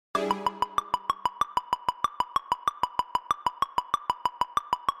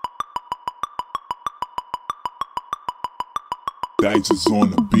Dice is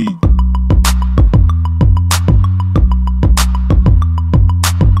on the beat.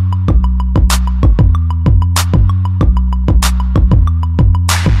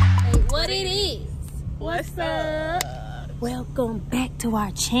 Hey, what it is? What's up? Welcome back to our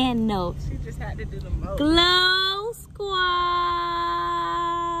channel. She just had to do the most. Glow Squad.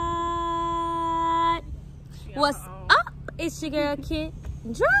 What's up? It's your girl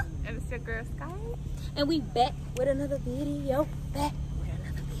Kendra. And it's your girl Skye. And we back with another video. I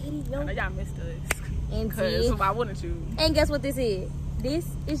know y'all missed us. Indeed. Why wouldn't you? And guess what this is? This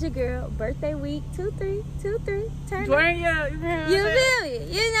is your girl birthday week 2323. Turn up. Dwayne, You feel me?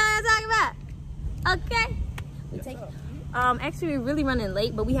 You know what I'm talking about. Okay. We take actually we're really running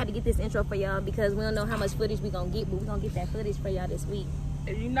late, but we had to get this intro for y'all because we don't know how much footage we gonna get, but we gonna get that footage for y'all this week.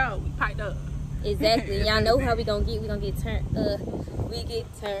 And you know, we piped up. Exactly. Y'all know how we gonna get turned we get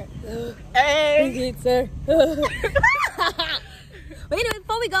turned Hey! we get turned But anyway,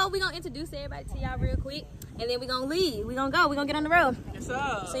 before we go, we gonna introduce everybody to y'all real quick, and then we gonna leave. We gonna go. We gonna get on the road. What's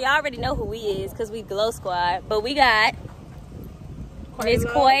up? So y'all already know who we is because we Glow Squad. But we got Miss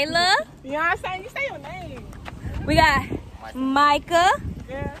Koila. You know what I'm saying? You say your name. We got Micah.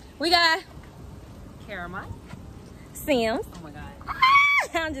 Yeah. We got Caramel. Sims. Oh my God.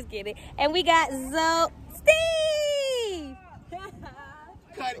 I'm just kidding. And we got Steve.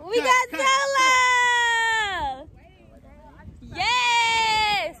 We got Zola.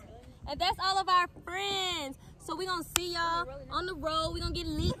 Yes. And that's all of our friends. So we're going to see y'all on the road. We're going to get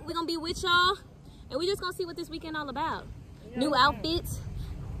lit. We're going to be with y'all. And we just going to see what this weekend all about. New outfits.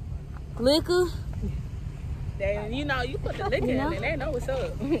 Liquor. You know, you put the liquor in and they know what's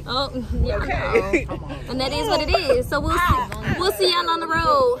up. Oh, yeah. Okay. And that is what it is. So we'll see y'all on the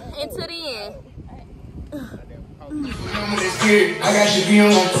road. Until then. I got your view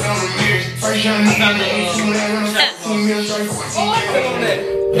on first young nigga on the 18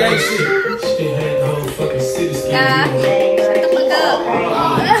 that shit. Shit had the whole fucking city scared. Shut the fuck up.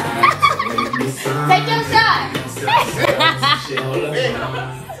 Take your shot.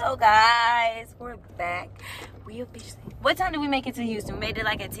 So guys, we're back. We officially. What time did we make it to Houston? We made it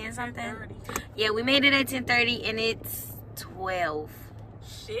like at 10 something. Yeah, we made it at 10:30 and it's 12.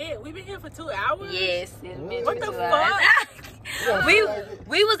 Shit, we been here for 2 hours? Yes, it's been What for the 2 fuck? hours.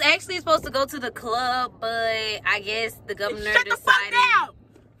 we was actually supposed to go to the club, but I guess the governor Shut the fuck decided. down.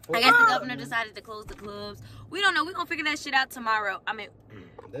 I guess the governor decided to close the clubs. We don't know. We're gonna figure that shit out tomorrow. I mean,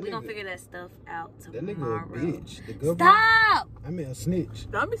 we're gonna figure that stuff out tomorrow. That nigga a bitch. The governor. Stop! I mean a snitch.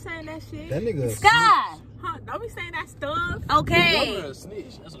 Don't be saying that shit. That nigga a Skye! Huh? Don't be saying that stuff. Okay. snitch. A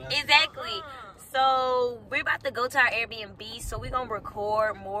snitch. That's what I Exactly. So we're about to go to our Airbnb. So we're gonna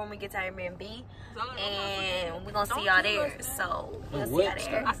record more when we get to our Airbnb, and we're gonna see y'all there. So we'll see y'all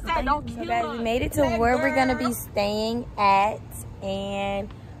there. I said don't kill So guys, we us. made it to where we're gonna be staying at, and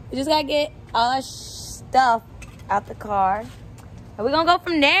we just gotta get all our stuff out the car, and we're gonna go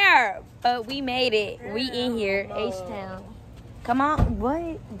from there. But we made it. We in here, H-Town. Come on,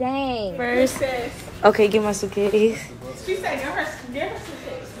 what? Dang. First, okay, get my suitcase. She said give her suitcase.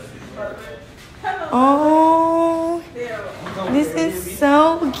 Oh, this is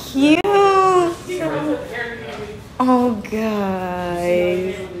so cute. Oh,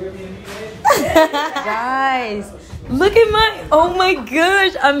 guys. Guys, look at my, oh my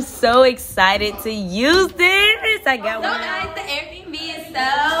gosh. I'm so excited to use this. I got one. So guys, the Airbnb is so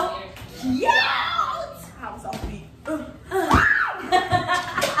cute.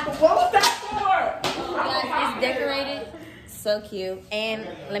 What was that for? Guys, it's decorated. So cute. And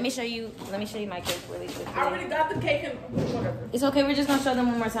let me show you my cake really quickly. I already got the cake and whatever. It's okay, we're just gonna show them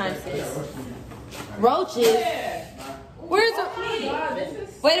one more time, sis. Roaches? Where's the...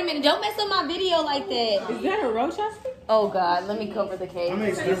 Wait a minute, don't mess up my video like that. Is that a roach I see? Oh God, let me cover the cake.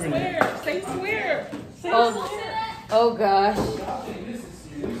 Say swear. Say swear. Say Oh, oh gosh.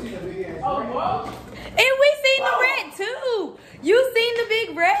 And we seen the rat too. You seen the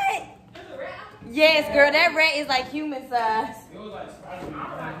big rat? Yes, girl, that rat is like human size.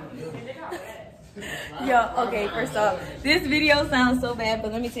 Yo, okay, first off, this video sounds so bad,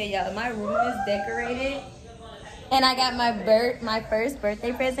 but let me tell y'all, my room is decorated. And I got my first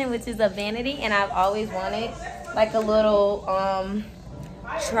birthday present, which is a vanity, and I've always wanted like a little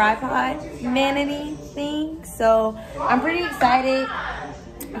tripod vanity thing. So I'm pretty excited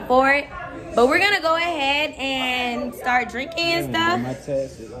for it. But we're gonna go ahead and start drinking and stuff.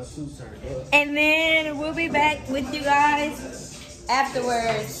 And then we'll be back with you guys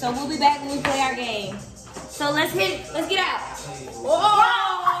afterwards. So we'll be back when we play our game. So let's get out.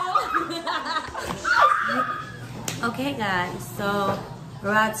 Whoa! Okay guys, so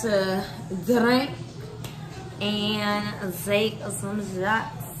we're about to drink and take some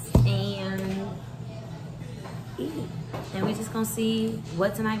shots and eat. And we just gonna see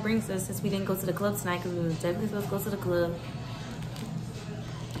what tonight brings us, since we didn't go to the club tonight because we were definitely supposed to go to the club.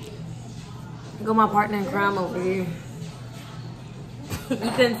 Go my partner in crime over here.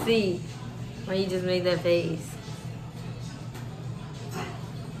 You couldn't see when you just made that face.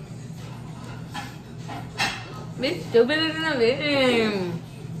 Bitch, stupider than a bitch.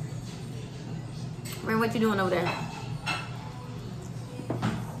 Man, what you doing over there?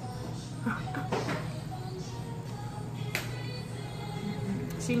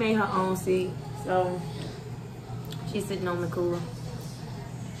 She made her own seat, so she's sitting on the cooler.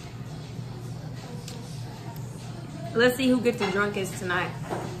 Let's see who gets the drunkest tonight.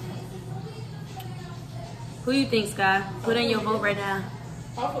 Who you think, Skye? Put in your vote right now.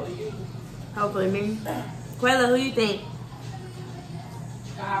 Hopefully you. Hopefully me. Quella, who you think?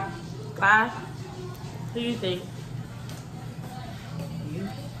 Skye? Who you think?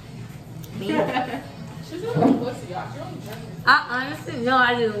 Me? She's a little pussy, y'all. She don't drink.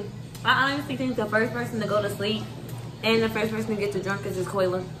 I do. I honestly think the first person to go to sleep and the first person to get the drunkest is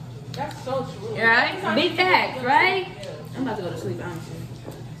Quella. That's so true. Right? Big facts, right? I'm about to go to sleep, honestly.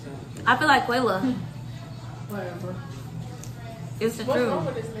 I feel like Quella. Whatever. It's the What's wrong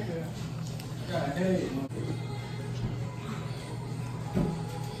truth. with this nigga?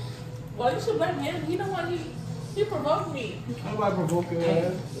 Well, you should blame him. He the one he provoked me. Nobody provoke your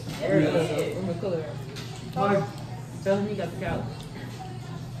ass. Yes, he did. I'm gonna color. Like, Tell him you got the couch.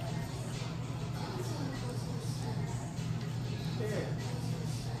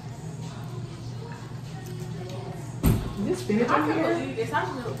 this spinach I over can't here. believe this. I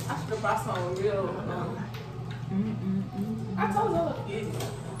should have brought some real. I told her to get it.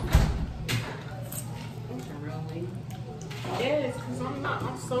 Yes, because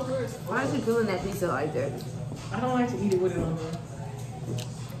I'm so good. Why is he feeling that pizza like that? I don't like to eat it with it on there.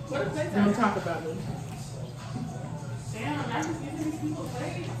 What if they Don't talk about me. Damn, I just get these people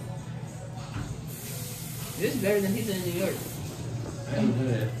face. This is better than pizza in New York.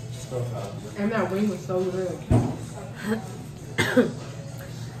 And that wing was so good.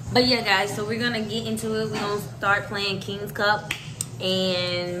 But yeah, guys, so we're gonna get into it. We're gonna start playing King's Cup,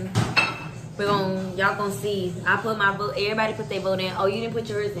 and y'all gonna see. I put my vote. Everybody put their vote in. Oh, you didn't put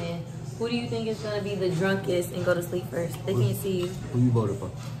yours in. Who do you think is gonna be the drunkest and go to sleep first? They can't see you. Who you voted for?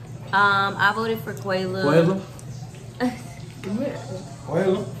 I voted for Quella. Quella?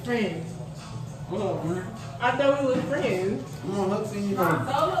 Quella? Friends. What up, man? I thought we were friends. I'm on her team.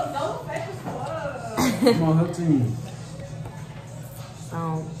 No face club. I'm on her team.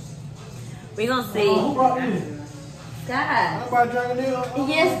 So we gonna see. Who brought this? God. Nobody drinking this?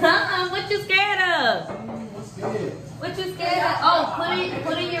 Yes, what you scared of? I'm scared. What you scared of? Oh,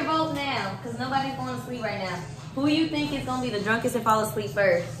 put in your vote now, cause nobody's going to sleep right now. Who you think is gonna be the drunkest and fall asleep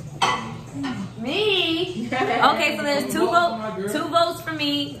first? Me. Okay, so there's two votes for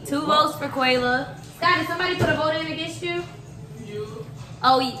me, 2 votes for Quella. Scott, did somebody put a vote in against you? You.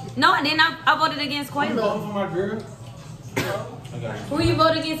 Oh, no, I didn't. I voted against You voted Quella. for my girl? Who you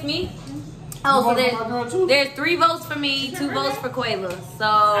voted against me? Oh, so there's 3 votes for me, 2 votes for Quella.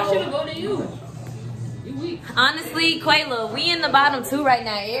 I should have So voted you. You weak. honestly, Quella, we in the bottom 2 right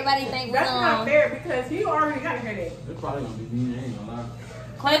now. Everybody think we're That's not going. fair because he already got a headache. It's probably gonna be me. I ain't gonna lie.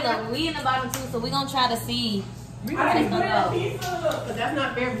 Quella, we in the bottom 2, so we gonna try to see. We How got they to gonna go? pizza. But that's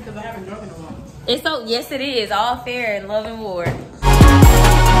not fair because I haven't drunk in a while. It's so yes, it is all fair in love and war.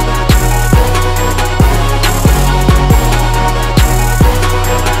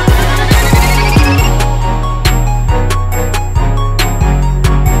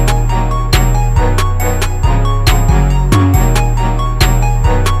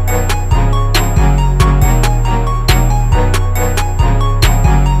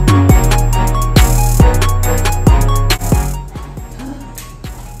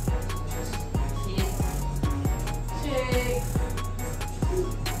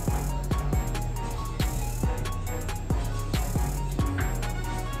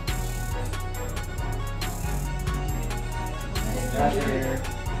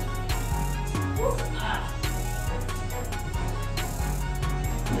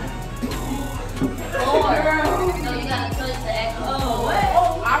 No, you gotta touch the actual. Oh, what?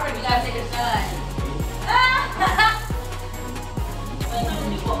 Oh, I already gotta take a shot.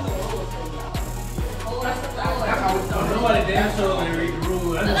 Nobody damn sure gonna read the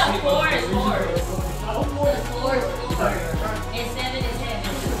rules. I just sleep on the Four is 4. And 7 is 7.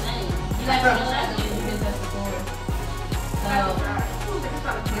 You got to realize because that's the 4. So, the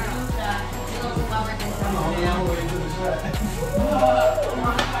 2 shot. We're gonna do my birthday celebration. I'm waiting for the shot.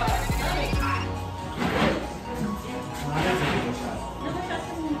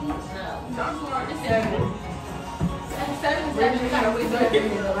 You last,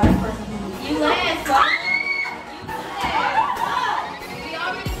 bro. We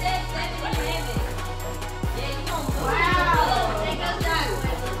already said 7-11. Yeah, you gonna go. Wow. Take a shot.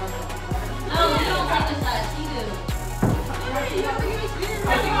 No, you don't take a shot. She do.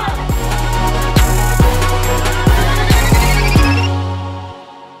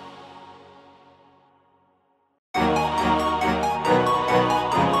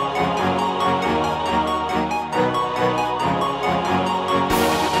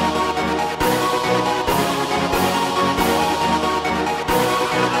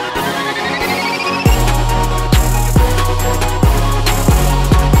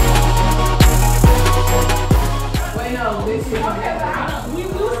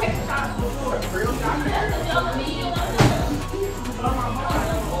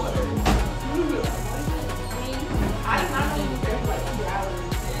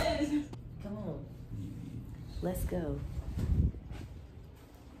 Let's go.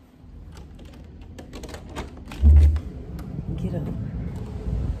 Get up.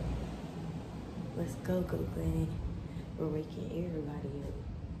 Let's go, Glenn. We're waking everybody up.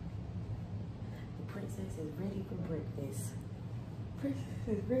 The princess is ready for breakfast. Princess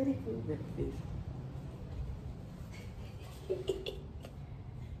is ready for breakfast.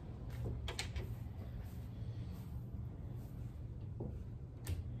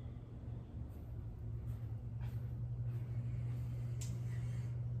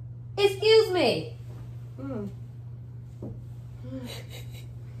 Excuse me. The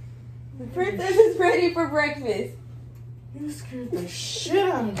princess is ready for breakfast. You scared the shit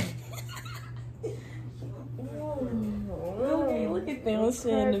out of me. Okay, look at them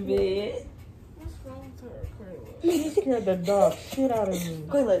sitting in the bed. What's wrong with her? You scared the dog shit out of me.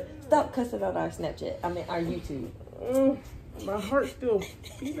 Quayla, stop cussing on our Snapchat. I mean, our YouTube. My heart still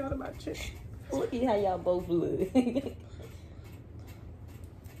beat out of my chest. Look at how y'all both look.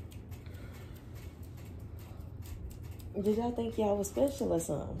 Did y'all think y'all was special or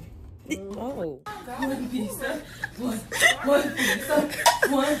something? Oh. One pizza, one pizza,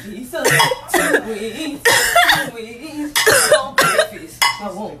 one pizza, 2 wings, 2 wings. I want breakfast. I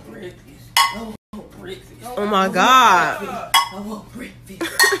want breakfast. I want breakfast. Oh my God. I want breakfast.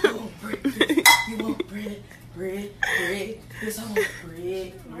 I want breakfast. You want bread, bread, bread. Yes, I want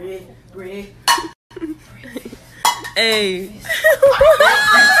bread, bread, bread. Hey.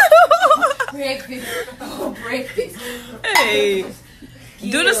 Breakfast. Oh, breakfast. Hey.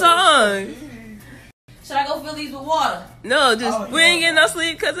 Do the song. Should I go fill these with water? No, just we ain't getting no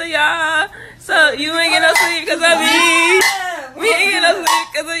sleep because of y'all. So you ain't getting no sleep because of me. We ain't getting no sleep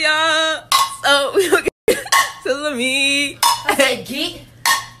because of y'all. So we don't get because of me. I said, get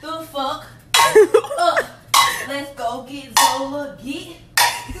the fuck up. Let's go get Zola. Get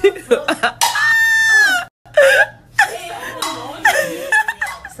the fuck up.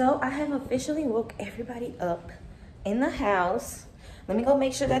 So I have officially woke everybody up in the house. Let me go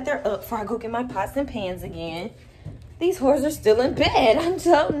make sure that they're up before I go get my pots and pans again. These whores are still in bed. I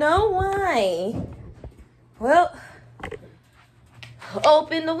don't know why. Well,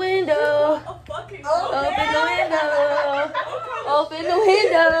 open the window. Open the window. Open the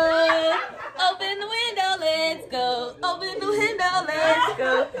window. Open the window. Let's go. Open the window. Let's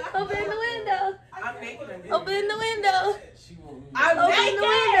go. Open the window. Open the window. Open the window.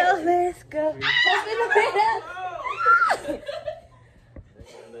 Let's go. Open the window.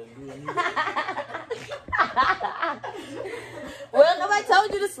 Well, nobody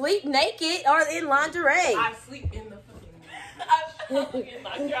told you to sleep naked or in lingerie. I sleep in the fucking I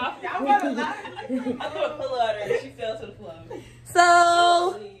threw a pillow at her and she fell to the floor.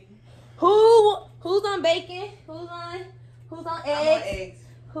 So, who's on bacon? Who's on eggs? I'm on eggs.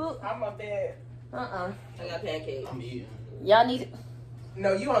 Who? I'm on bed. I got pancakes. I'm eating. Y'all need.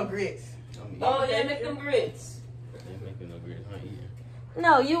 No, you on grits. I'm eating. Oh, yeah, make them grits. They making no grits. I'm eating.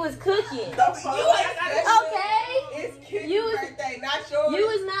 No, you was cooking. Okay. It's Kendra's birthday, not yours. You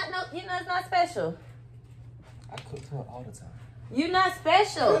is not it's not special. I cook for her all the time. You not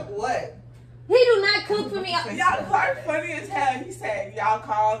special. Cook what? He do not cook for me. Y'all are funny as hell. He said, y'all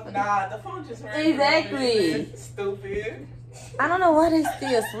called. Nah, the phone just rang. Exactly. Stupid. I don't know why they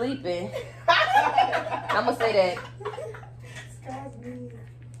still sleeping. I'm gonna say that. Skye's mean.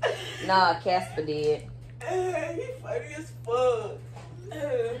 Nah, Casper did. He funny as fuck.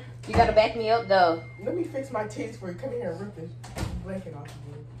 You gotta back me up though. Let me fix my teeth for you. Come here and rip this blanket off of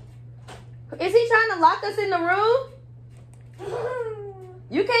you. Is he trying to lock us in the room?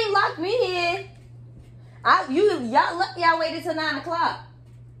 You can't lock me in. Y'all waited till 9 o'clock.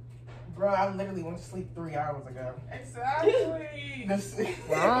 Bro, I literally went to sleep 3 hours ago. Exactly.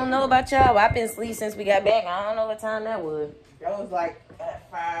 I don't know about y'all. I've been asleep since we got back. I don't know what time that was. That was like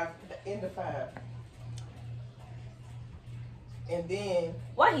at 5, the end of 5. And then...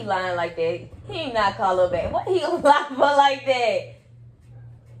 Why he lying like that? He ain't not call her back. Why he gonna lie for like that?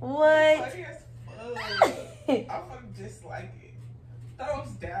 What? Funny as fuck. I'm gonna dislike it.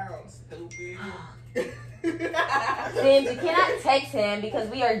 Thumbs down, stupid. Then you cannot text him because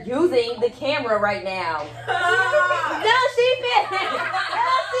we are using the camera right now. No, she fit.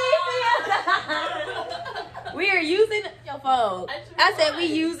 We are using your phone. I said we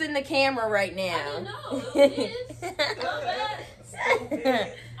using the camera right now. I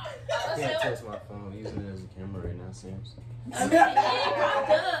can't touch my phone using it as a camera right now, Sam's. It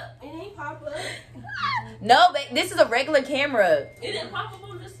ain't pop up. No, this is a regular camera. It didn't pop up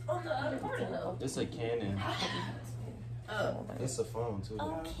on the recording though. It's a Canon. Oh. It's a phone too.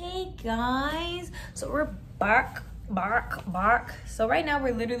 Okay, guys. So we're bark. So right now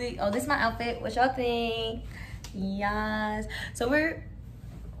we're literally. Oh, this is my outfit. What y'all think? Yes. So we're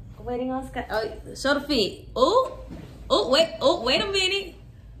waiting on Skye. Oh, show the feet. Oh, wait a minute.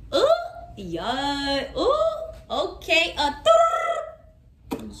 Oh, yeah. Oh, okay. Get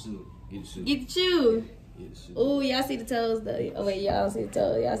the shoe. Get the shoe. Get the shoe. Oh, y'all see the toes though. Oh wait, y'all don't see the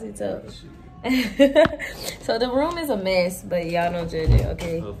toes. Y'all see the toes. So the room is a mess, but y'all don't judge it,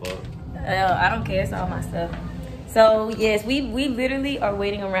 okay? I don't care. It's all my stuff. So yes, we literally are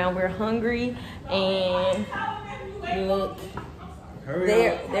waiting around. We're hungry, and look,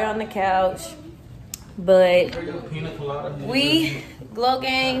 they're on the couch. But we Glow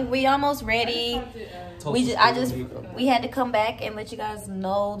Gang, we almost ready. We had to come back and let you guys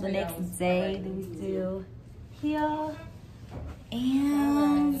know the next day that we still here.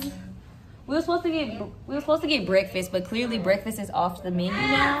 And we were supposed to get breakfast, but clearly breakfast is off the menu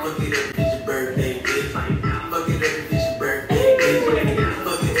now.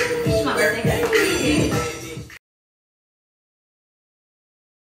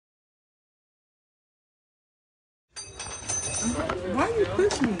 Why you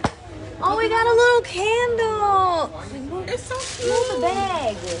push me? Oh, we got a little candle. It's so cute. Move the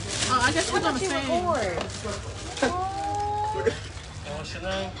bag. Oh, I guess we're gonna sing. What's your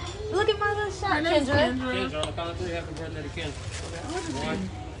name? Look at my little shot, name's Kendra. Kendra, on the count of 3, happy birthday to Kendra. 1,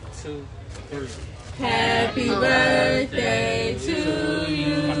 2, 3. Happy birthday to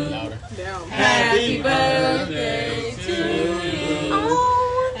you. Louder. Happy birthday to you.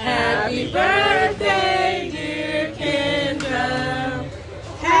 Happy birthday, dear Kendra.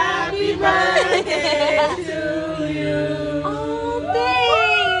 Happy birthday to you. Oh,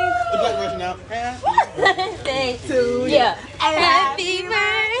 thanks. The black version out. Thanks. To you. Yeah. Happy birthday.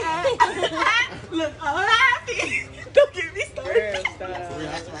 Look, all happy. Don't get me started.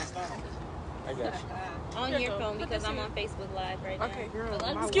 I got you. On your phone because I'm on Facebook Live right now. Okay, girl.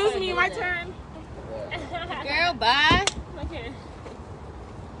 Excuse me, my turn. Girl, bye. Okay.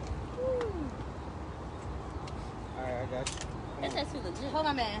 Alright, I got you. That tattoo legit. Hold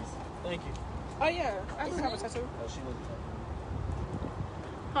my mask. Thank you. Oh yeah, I do have a tattoo. Oh, she was.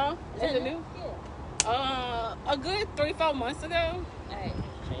 Huh? Is it new? Yeah. A good 3-4 months ago. Alright.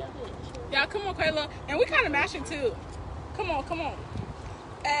 Yeah, come on, Kayla. And we kind of mashing too. Come on.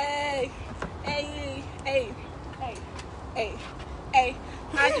 Hey.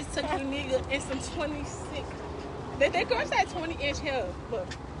 I just took you nigga in some 26. They girls had 20-inch hair,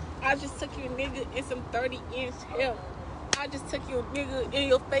 but I just took you nigga in some 30-inch hair. I just took you nigga in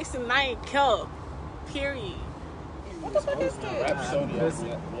your face and I ain't care. Period. What the fuck is this? I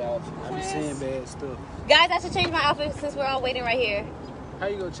be saying bad stuff. Guys, I should change my outfit since we're all waiting right here. How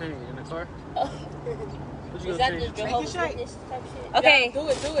you gonna change? In the car? What you Is gonna that change? the Jehovah's Witness type shit? Okay. Yeah, do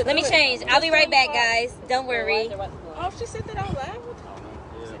it. Let me change. I'll be right back, guys. Don't worry. Oh, she said that out loud?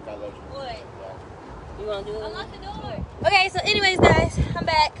 What? You wanna do it? Unlock the door. Okay, so anyways, guys, I'm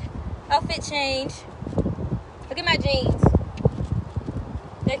back. Outfit change. Look at my jeans.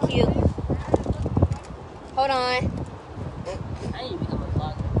 They're cute. Hold on. I need to become a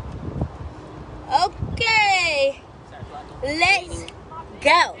vlogger. Okay. Let's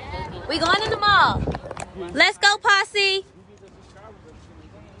go. We going in the mall. Let's go, posse.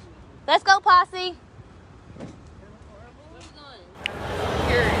 Let's go, posse. Where we going?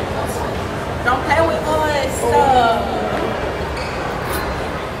 Don't play with us.